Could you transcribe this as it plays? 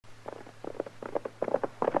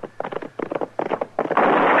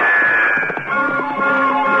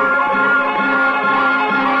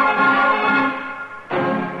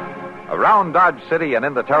Around Dodge City and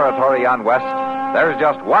in the territory on West, there's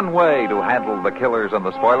just one way to handle the killers and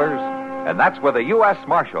the spoilers, and that's with a U.S.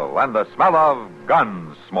 Marshal and the smell of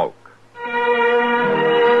Gunsmoke.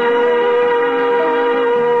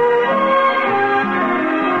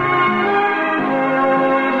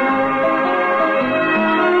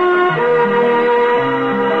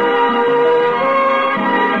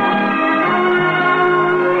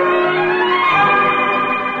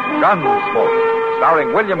 Gunsmoke,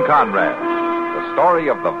 starring William Conrad. The story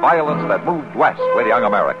of the violence that moved west with young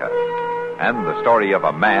America. And the story of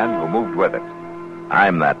a man who moved with it.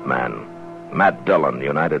 I'm that man. Matt Dillon,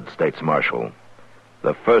 United States Marshal.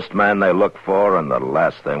 The first man they look for and the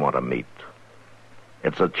last they want to meet.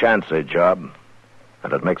 It's a chancy job,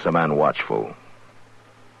 and it makes a man watchful.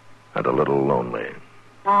 And a little lonely.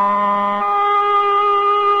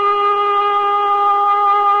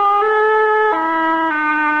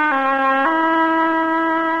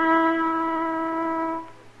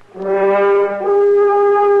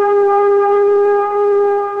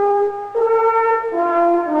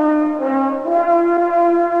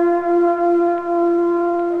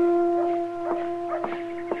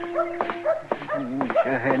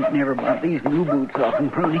 Never bought these new boots off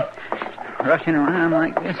and Prudy. Rushing around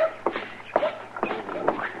like this.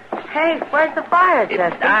 Hey, where's the fire,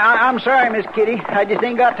 Chester? I'm sorry, Miss Kitty. I just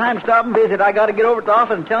ain't got time to stop and visit. I got to get over to the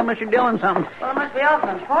office and tell Mr. Dillon something. Well, it must be awful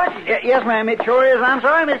important. Yes, ma'am, it sure is. I'm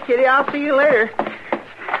sorry, Miss Kitty. I'll see you later.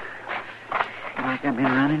 Like I've been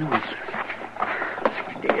running once.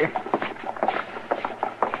 Dear.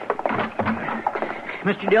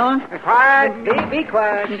 Mr. Dillon? Quiet. Be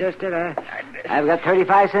quiet, Chester. I've got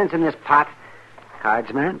 35 cents in this pot.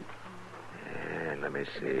 Cards, man. Let me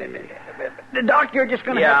see. The Doc, you're just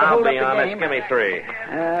going to have to hold I'll be up the honest. game. Give me 3.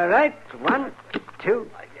 All right. 1, 2.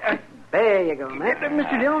 There you go, man.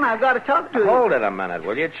 Mr. Dillon, I've got to talk to you. Hold it a minute,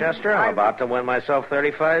 will you, Chester? I'm about to win myself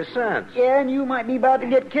 35 cents. Yeah, and you might be about to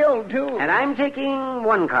get killed, too. And I'm taking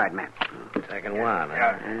 1 card, man. Second one,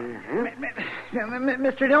 huh?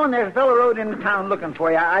 Mr. Dillon, there's a fellow rode into town looking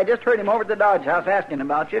for you. I just heard him over at the Dodge House asking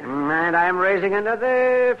about you. And I'm raising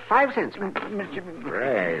another 5 cents, man.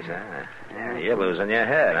 Raise, huh? You're losing your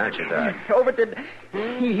head, aren't you, Doc? Over at the...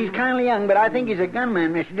 He's kind of young, but I think he's a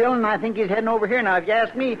gunman, Mr. Dillon. I think he's heading over here. Now, if you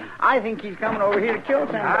ask me, I think he's coming over here to kill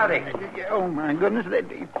somebody. Howdy. Oh, my goodness.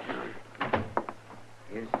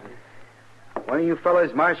 One of you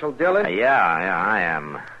fellas, Marshal Dillon? Yeah, I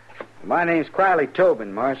am. My name's Crowley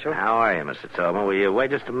Tobin, Marshal. How are you, Mr. Tobin? Will you wait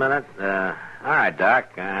just a minute? All right,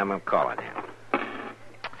 Doc. I'm calling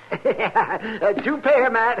you. 2 pair,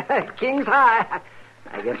 Matt. King's high.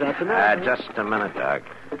 I guess that's enough. Just a minute, Doc.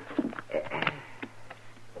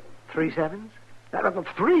 3 sevens?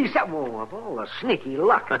 3 sevens. Oh, of all the sneaky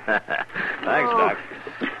luck. Thanks, Doc.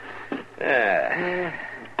 Yeah.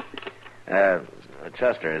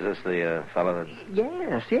 Chester, is this the fellow that...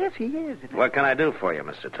 Yes, he is. What can I do for you,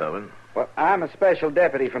 Mr. Tobin? Well, I'm a special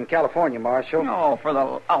deputy from California, Marshal. No, for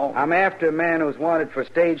the... Oh. I'm after a man who's wanted for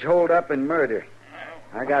stage holdup and murder.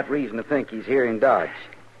 I got reason to think he's here in Dodge.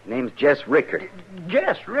 Name's Jess Ricker.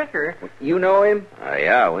 Jess Ricker? You know him?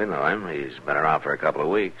 Yeah, we know him. He's been around for a couple of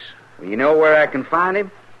weeks. Well, you know where I can find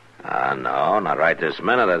him? No, not right this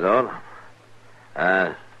minute, I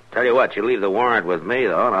don't. Tell you what, you leave the warrant with me,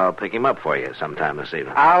 though, and I'll pick him up for you sometime this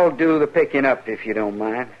evening. I'll do the picking up, if you don't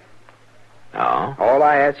mind. Oh? All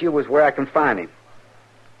I asked you was where I can find him.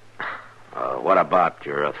 What about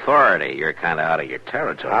your authority? You're kind of out of your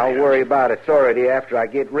territory. I'll worry about authority after I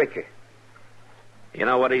get Ricker. You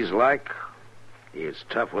know what he's like? He's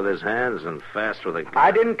tough with his hands and fast with a gun.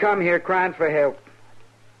 I didn't come here crying for help.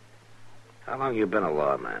 How long you been a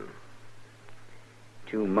lawman?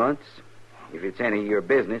 2 months, if it's any of your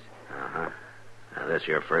business. Uh-huh. Now, this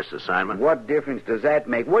your first assignment? What difference does that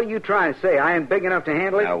make? What are you trying to say? I ain't big enough to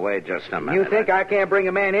handle it? Now, wait just a minute. You think I can't bring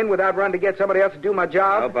a man in without running to get somebody else to do my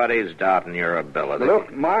job? Nobody's doubting your ability.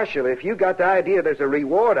 Look, Marshal, if you got the idea there's a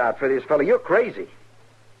reward out for this fellow, you're crazy.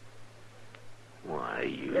 Why,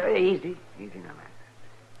 you... Easy now, man.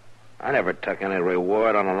 I never took any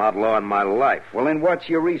reward on an outlaw in my life. Well, then what's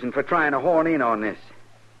your reason for trying to horn in on this?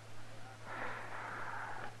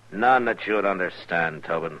 None that you'd understand,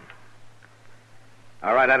 Tobin.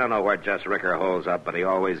 All right, I don't know where Jess Ricker holds up, but he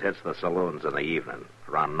always hits the saloons in the evening,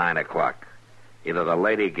 around 9 o'clock. Either the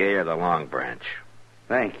Lady Gay or the Long Branch.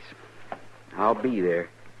 Thanks. I'll be there.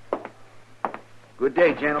 Good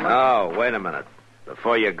day, gentlemen. Oh, wait a minute.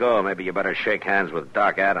 Before you go, maybe you better shake hands with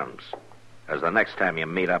Doc Adams. Because the next time you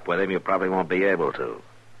meet up with him, you probably won't be able to.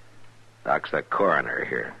 Doc's the coroner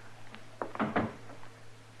here.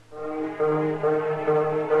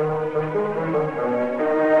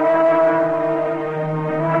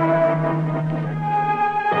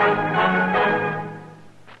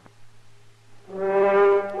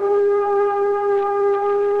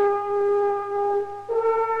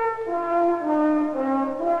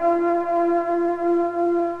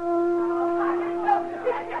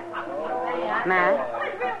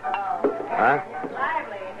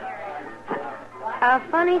 A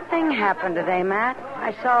funny thing happened today, Matt.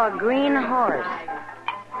 I saw a green horse.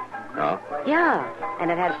 Oh? Yeah,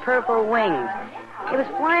 and it had purple wings. It was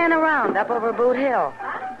flying around up over Boot Hill.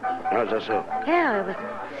 Oh, is that so? Yeah, it was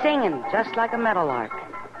singing just like a meadowlark.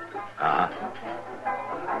 Uh-huh.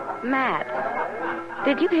 Matt,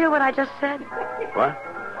 did you hear what I just said? What?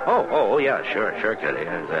 Oh, yeah, sure, Kitty.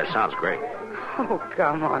 That sounds great. Oh,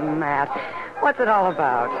 come on, Matt. What's it all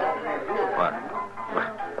about? What?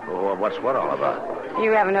 What's what all about?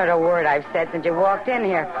 You haven't heard a word I've said since you walked in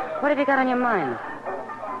here. What have you got on your mind?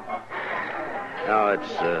 No,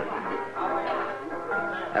 it's,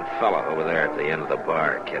 that fella over there at the end of the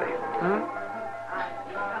bar, Kitty. Huh?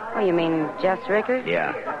 Oh, you mean Jess Rickard?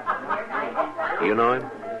 Yeah. You know him?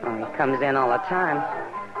 Oh, he comes in all the time.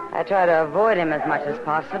 I try to avoid him as much as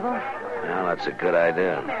possible. Well, that's a good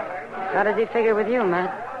idea. How does he figure with you,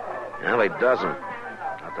 Matt? Well, he doesn't.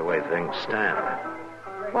 Not the way things stand.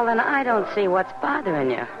 Well, then I don't see what's bothering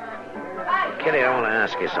you. Kitty, I want to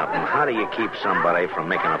ask you something. How do you keep somebody from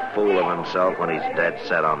making a fool of himself when he's dead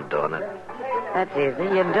set on doing it? That's easy.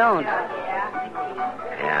 You don't.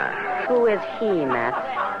 Yeah. Who is he, Matt?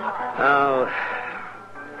 Oh,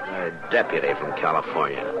 a deputy from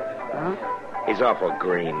California. Huh? He's awful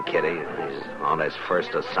green, Kitty. He's on his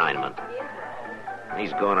first assignment.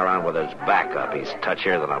 He's going around with his back up. He's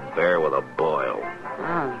touchier than a bear with a boil.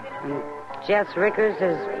 Oh, and Jess Rickard's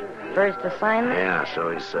his first assignment? Yeah, so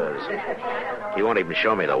he says. He won't even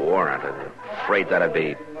show me the warrant. I'm afraid that I'd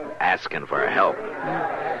be asking for help.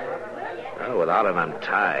 Well, without it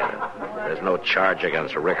untied, there's no charge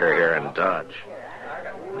against Ricker here in Dodge.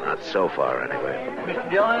 Not so far, anyway. Mr.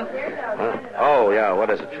 Dillon? Huh? Oh, yeah, what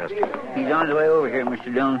is it, Chester? He's on his way over here,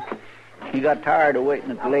 Mr. Dillon. He got tired of waiting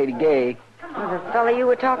at the Lady Gay. Oh, the fella you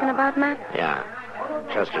were talking about, Matt? Yeah.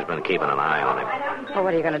 Chester's been keeping an eye on him. Well,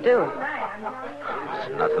 what are you going to do?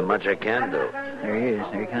 There's nothing much I can do. There he is.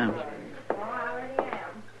 There he comes.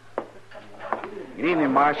 Good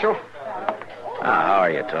evening, Marshal. How are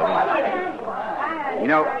you, Tobin? You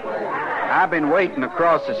know, I've been waiting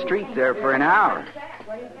across the street there for an hour.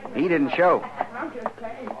 He didn't show.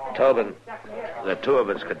 Tobin, the two of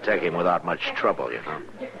us could take him without much trouble, you know.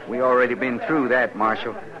 We already been through that,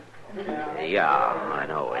 Marshal. Yeah, I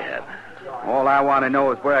know we had. All I want to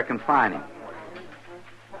know is where I can find him.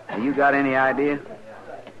 Have you got any idea?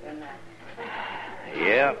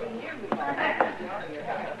 Yeah.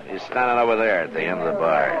 He's standing over there at the end of the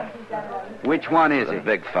bar. Which one is The it?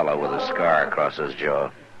 big fellow with a scar across his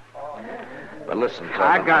jaw. But listen, Tobin.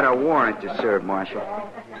 I got a warrant to serve, Marshal.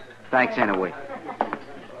 Thanks anyway.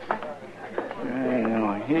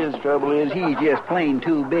 His trouble is he's just plain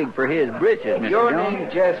too big for his britches, Mr. Your Dillon.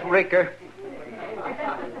 name, Jess Ricker?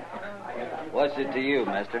 What's it to you,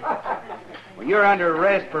 mister? Well, you're under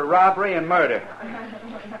arrest for robbery and murder.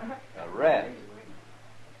 Arrest.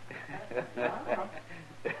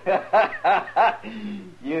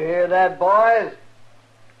 You hear that, boys?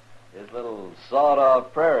 This little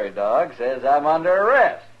sawed-off prairie dog says I'm under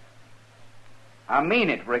arrest. I mean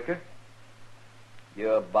it, Ricker.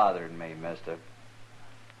 You're bothering me, mister.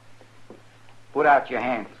 Put out your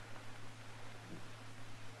hands.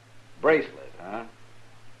 Bracelet, huh?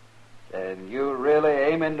 And you really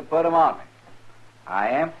aiming to put 'em on me? I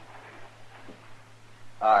am.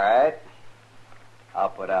 All right. I'll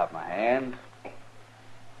put out my hands.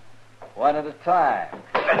 One at a time.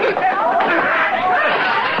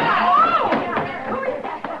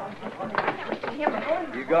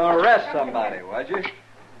 You gonna arrest somebody, was you?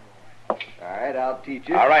 All right, I'll teach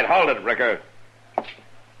you. All right, hold it, Ricker.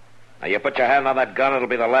 Now, you put your hand on that gun, it'll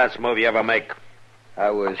be the last move you ever make. I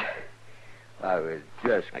was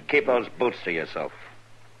just... Now, keep those boots to yourself.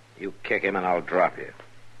 You kick him and I'll drop you.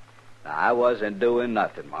 I wasn't doing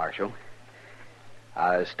nothing, Marshal.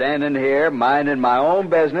 I was standing here minding my own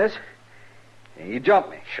business, and you jumped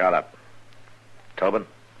me. Shut up. Tobin?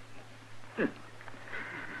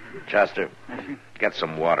 Chester, get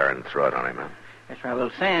some water and throw it on him, man. That's right,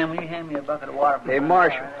 little Sam. Will you hand me a bucket of water? Hey,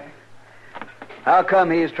 Marshal. How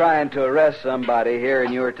come he's trying to arrest somebody here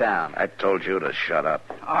in your town? I told you to shut up.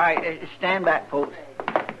 All right, stand back, folks.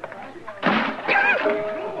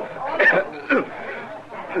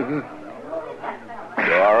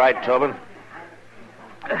 You all right, Tobin?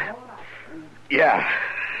 Yeah.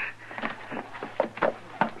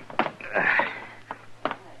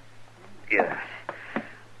 Yeah.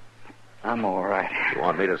 I'm all right. You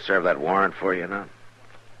want me to serve that warrant for you now?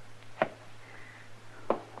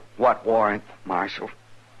 What warrant, Marshal?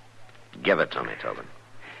 Give it to me, Tobin.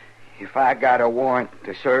 If I got a warrant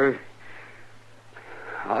to serve,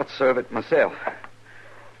 I'll serve it myself.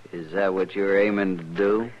 Is that what you're aiming to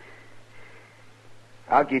do?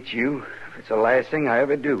 I'll get you It's the last thing I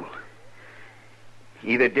ever do.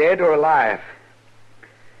 Either dead or alive.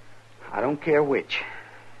 I don't care which.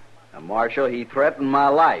 Now, Marshal, he threatened my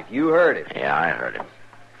life. You heard it. Yeah, I heard him.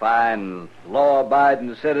 Fine,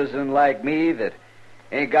 law-abiding citizen like me that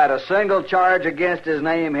ain't got a single charge against his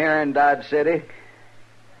name here in Dodge City.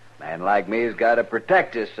 Man like me's got to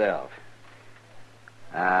protect himself.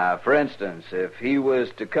 For instance, if he was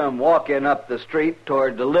to come walking up the street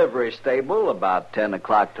toward the livery stable about 10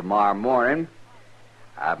 o'clock tomorrow morning,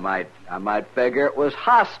 I might figure it was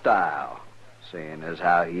hostile, seeing as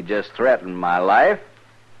how he just threatened my life.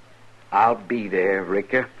 I'll be there,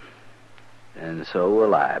 Ricker. And so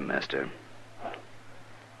will I, mister.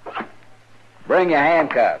 Bring your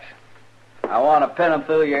handcuffs. I want to pin them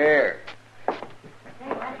through your ear.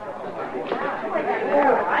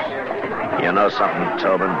 You know something,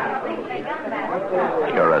 Tobin?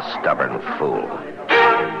 You're a stubborn fool.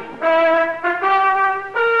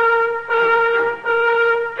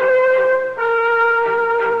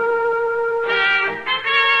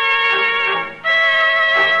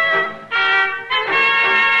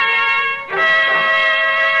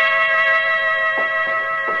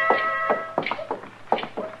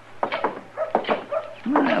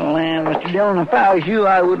 Well, Mr. Dillon, if I was you,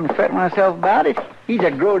 I wouldn't fret myself about it. He's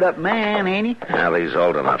a growed-up man, ain't he? Well, he's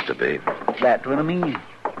old enough to be. That's what I mean.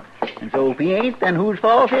 And so if he ain't, then whose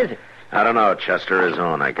fault is it? I don't know, Chester, his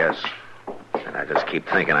own, I guess. And I just keep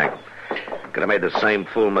thinking I could have made the same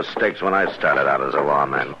fool mistakes when I started out as a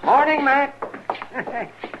lawman. Morning, Matt.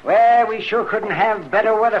 Well, we sure couldn't have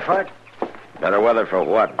better weather for it. Better weather for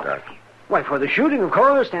what, Doc? Why, for the shooting, of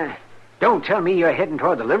course. Now, don't tell me you're heading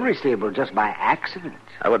toward the livery stable just by accident.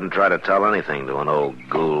 I wouldn't try to tell anything to an old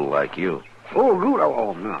ghoul like you. Oh, good.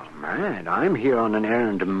 Oh, no, Matt. I'm here on an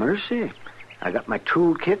errand of mercy. I got my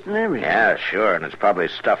toolkit and everything. Yeah, sure, and it's probably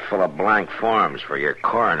stuffed full of blank forms for your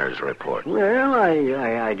coroner's report. Well,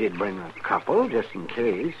 I did bring a couple, just in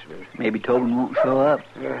case. Maybe Tobin won't show up.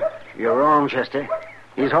 You're wrong, Chester.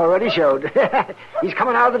 He's already showed. He's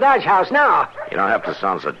coming out of the Dodge house now. You don't have to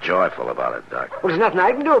sound so joyful about it, Doc. Well, there's nothing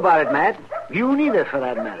I can do about it, Matt. You neither, for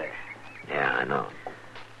that matter. Yeah, I know.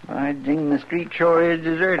 I think the street sure is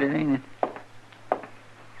deserted, ain't it?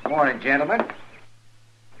 Morning, gentlemen.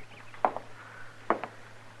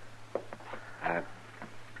 I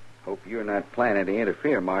hope you're not planning to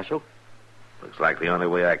interfere, Marshal. Looks like the only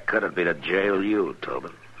way I could would be to jail you,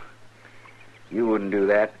 Tobin. You wouldn't do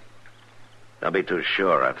that. Don't be too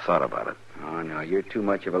sure. I've thought about it. Oh, no, you're too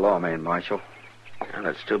much of a lawman, Marshal. And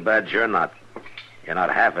it's too bad you're not. You're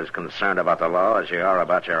not half as concerned about the law as you are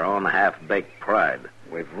about your own half-baked pride.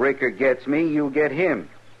 If Ricker gets me, you'll get him.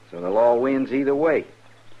 So the law wins either way.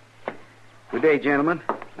 Good day, gentlemen.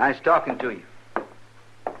 Nice talking to you.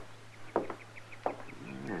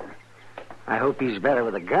 I hope he's better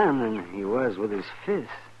with a gun than he was with his fist.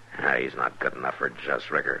 He's not good enough for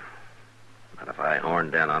just Ricker. But if I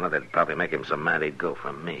horned in on it, it'd probably make him so mad he'd go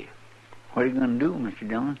for me. What are you going to do, Mr.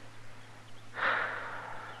 Dillon?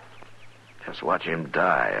 Just watch him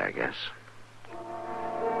die, I guess.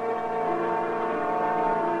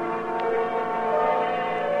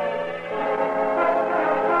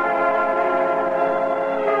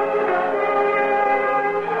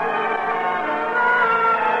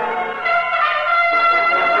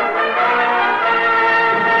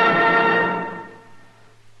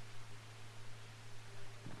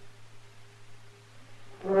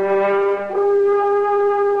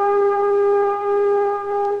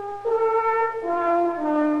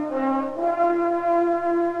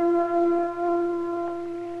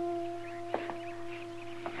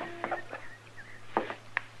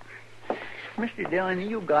 Mr. Dillon,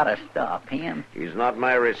 you gotta stop him. He's not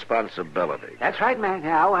my responsibility. That's right, man.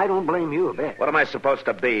 Now, I don't blame you a bit. What am I supposed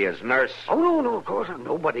to be, his nurse? Oh, no, of course.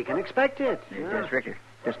 Nobody can expect it. There's Ricker.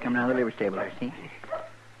 Just coming out of the livery stable, I see.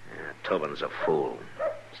 Tobin's a fool.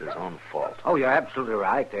 It's his own fault. Oh, you're absolutely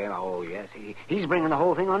right there. Oh, yes. He's bringing the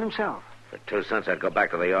whole thing on himself. For 2 cents, I'd go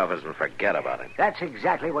back to the office and forget about him. That's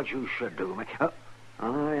exactly what you should do, man.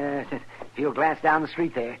 Oh, yes. If you'll glance down the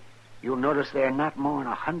street there, you'll notice they're not more than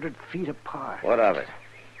 100 feet apart. What of it?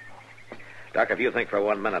 Doc, if you think for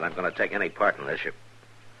 1 minute I'm going to take any part in this,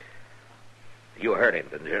 you heard him,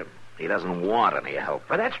 didn't you? He doesn't want any help.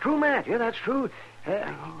 But that's true, Matt. Yeah, that's true.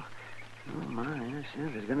 Oh, my. Yes,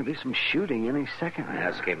 there's going to be some shooting any second. I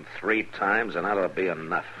asked him 3 times, and that'll be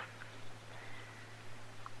enough.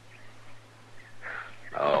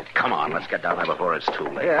 Oh, come on. Let's get down there before it's too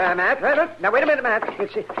late. Matt. Now, wait a minute, Matt.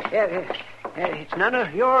 It's none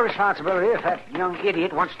of your responsibility if that young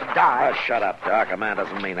idiot wants to die. Oh, shut up, Doc. A man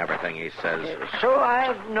doesn't mean everything he says. So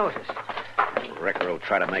I've noticed. Ricker will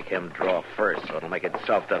try to make him draw first, so it'll make it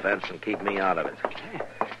self-defense and keep me out of it.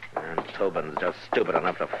 And Tobin's just stupid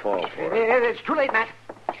enough to fall for it. It's too late, Matt.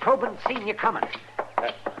 Tobin's seen you coming.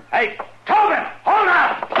 Hey, Tobin! Hold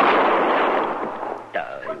up!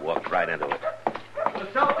 He walked right into it.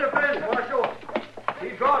 The self-defense, Marshal. He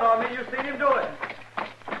drawed on me. You seen him do it.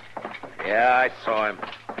 Yeah, I saw him.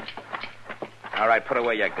 All right, put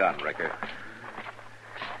away your gun, Ricker.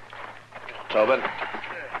 Tobin?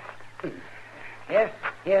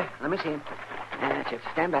 Here, let me see him. That's it.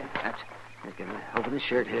 Stand back. Let's get him. Open his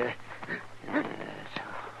shirt here.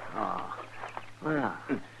 Oh. Well,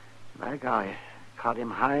 by golly, caught him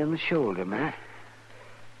high on the shoulder, Matt.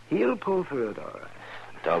 He'll pull through it all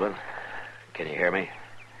right. Tobin, can you hear me?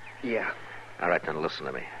 Yeah. All right, then listen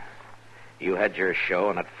to me. You had your show,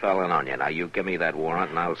 and it fell in on you. Now, you give me that warrant,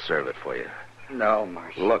 and I'll serve it for you. No,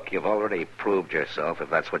 Marshal. Look, you've already proved yourself, if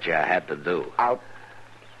that's what you had to do. I'll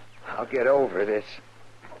get over this.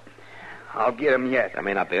 I'll get him yet. There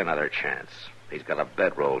may not be another chance. He's got a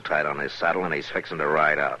bedroll tied on his saddle, and he's fixing to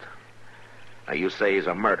ride out. Now, you say he's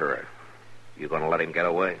a murderer. You going to let him get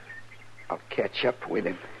away? I'll catch up with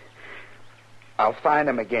him. I'll find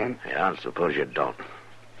him again. Yeah, and suppose you don't.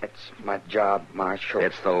 It's my job, Marshal.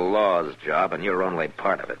 It's the law's job, and you're only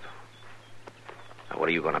part of it. Now, what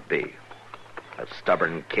are you going to be? A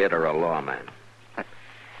stubborn kid or a lawman? I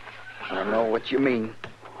don't know what you mean.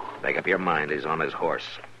 Make up your mind. He's on his horse.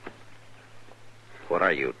 What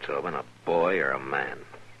are you, Tobin, a boy or a man?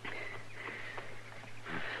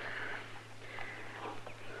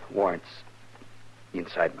 Warrants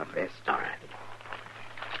inside my vest. All right.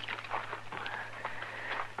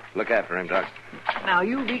 Look after him, Doc. Now,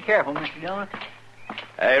 you be careful, Mr. Dillon.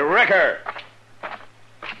 Hey, Ricker!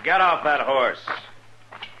 Get off that horse.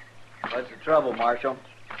 What's the trouble, Marshal?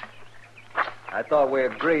 I thought we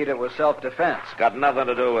agreed it was self-defense. Got nothing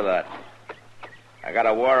to do with that. I got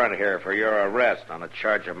a warrant here for your arrest on a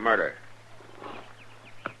charge of murder.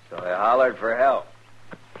 So I hollered for help.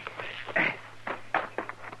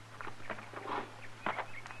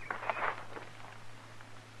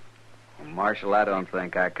 Marshal, I don't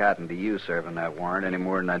think I cottoned to you serving that warrant any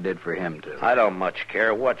more than I did for him to. I don't much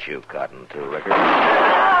care what you cotton to, Ricker.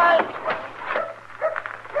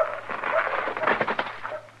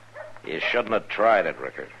 You shouldn't have tried it,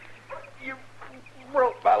 Ricker. You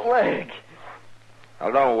broke my leg.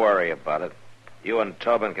 Well, don't worry about it. You and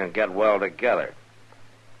Tobin can get well together.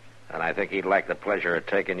 And I think he'd like the pleasure of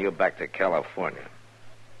taking you back to California.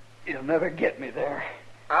 You'll never get me there.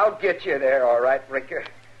 I'll get you there, all right, Ricker.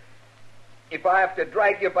 If I have to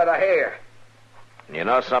drag you by the hair. You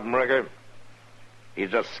know something, Ricker? He's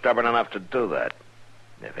just stubborn enough to do that,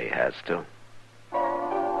 if he has to.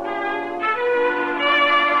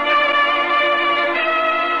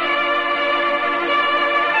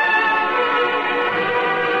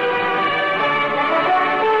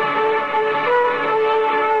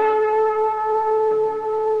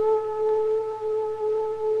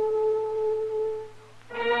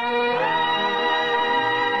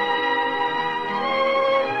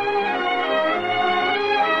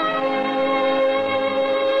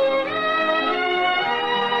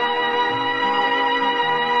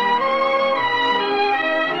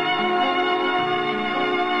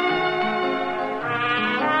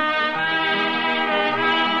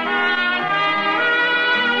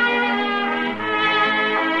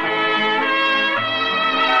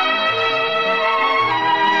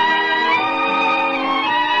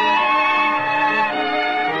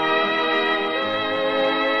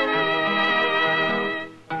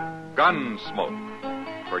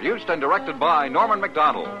 Gunsmoke, produced and directed by Norman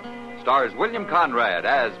Macdonald, stars William Conrad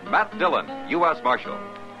as Matt Dillon, U.S. Marshal.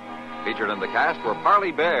 Featured in the cast were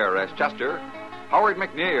Parley Bear as Chester, Howard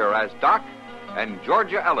McNear as Doc, and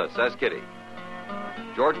Georgia Ellis as Kitty.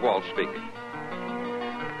 George Walsh speaking.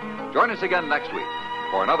 Join us again next week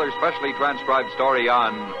for another specially transcribed story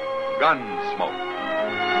on Gunsmoke.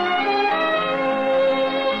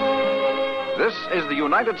 This is the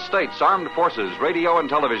United States Armed Forces Radio and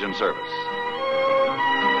Television Service.